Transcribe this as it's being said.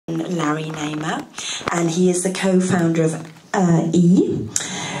Larry Namer, and he is the co-founder of E,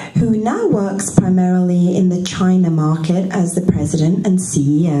 who now works primarily in the China market as the president and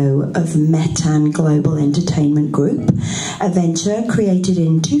CEO of Metan Global Entertainment Group, a venture created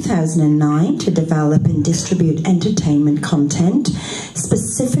in 2009 to develop and distribute entertainment content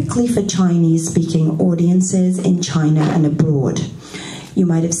specifically for Chinese-speaking audiences in China and abroad. You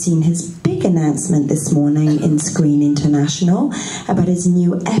might have seen his big announcement this morning in Screen International about his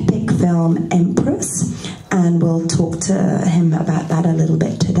new epic film, Empress, and we'll talk to him about that a little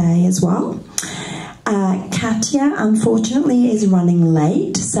bit today as well. Katya, unfortunately, is running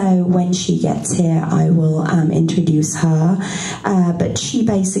late, so when she gets here, I will introduce her. But she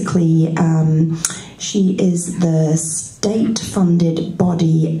basically, she is the state-funded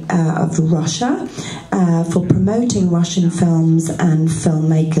body of Russia for promoting Russian films and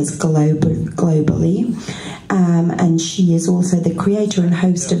filmmakers globally. And she is also the creator and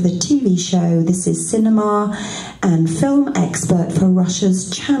host of the TV show This Is Cinema and film expert for Russia's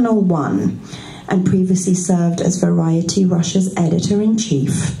Channel 1, and previously served as Variety Russia's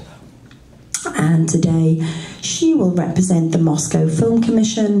editor-in-chief. And today she will represent the Moscow Film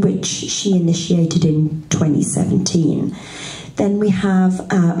Commission, which she initiated in 2017. Then we have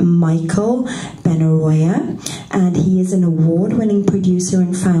Michael Benaroya, and he is an award-winning producer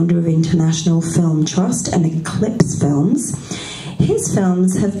and founder of International Film Trust and Eclipse Films. His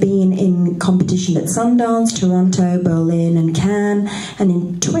films have been in competition at Sundance, Toronto, Berlin, and Cannes, and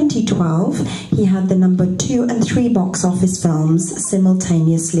in 2012 he had the #2 and 3 box office films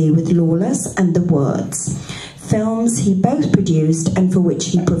simultaneously with Lawless and The Words, films he both produced and for which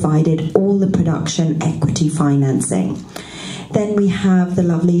he provided all the production equity financing. Then we have the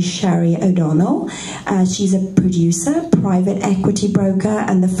lovely Sherry O'Donnell. She's a producer, private equity broker,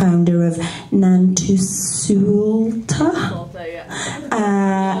 and the founder of Nantusulta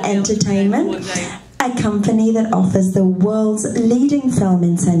Entertainment, a company that offers the world's leading film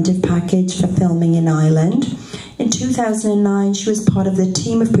incentive package for filming in Ireland. In 2009, she was part of the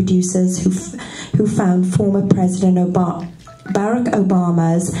team of producers who found former President Barack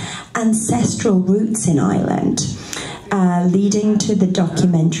Obama's ancestral roots in Ireland, leading to the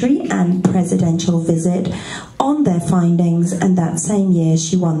documentary and presidential visit on their findings, and that same year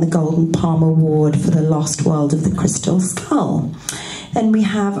she won the Golden Palm Award for The Lost World of the Crystal Skull. Then we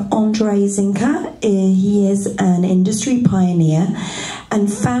have Andre Zinka. He is an industry pioneer and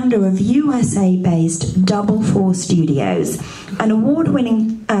founder of USA-based Double Four Studios, an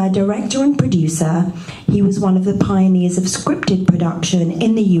award-winning director and producer. He was one of the pioneers of scripted production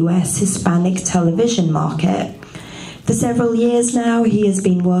in the US Hispanic television market. For several years now, he has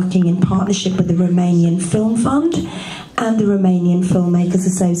been working in partnership with the Romanian Film Fund and the Romanian Filmmakers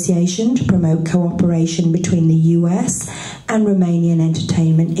Association to promote cooperation between the US and Romanian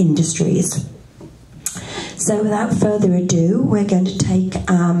entertainment industries. So without further ado, we're going to take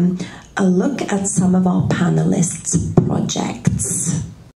a look at some of our panelists' projects.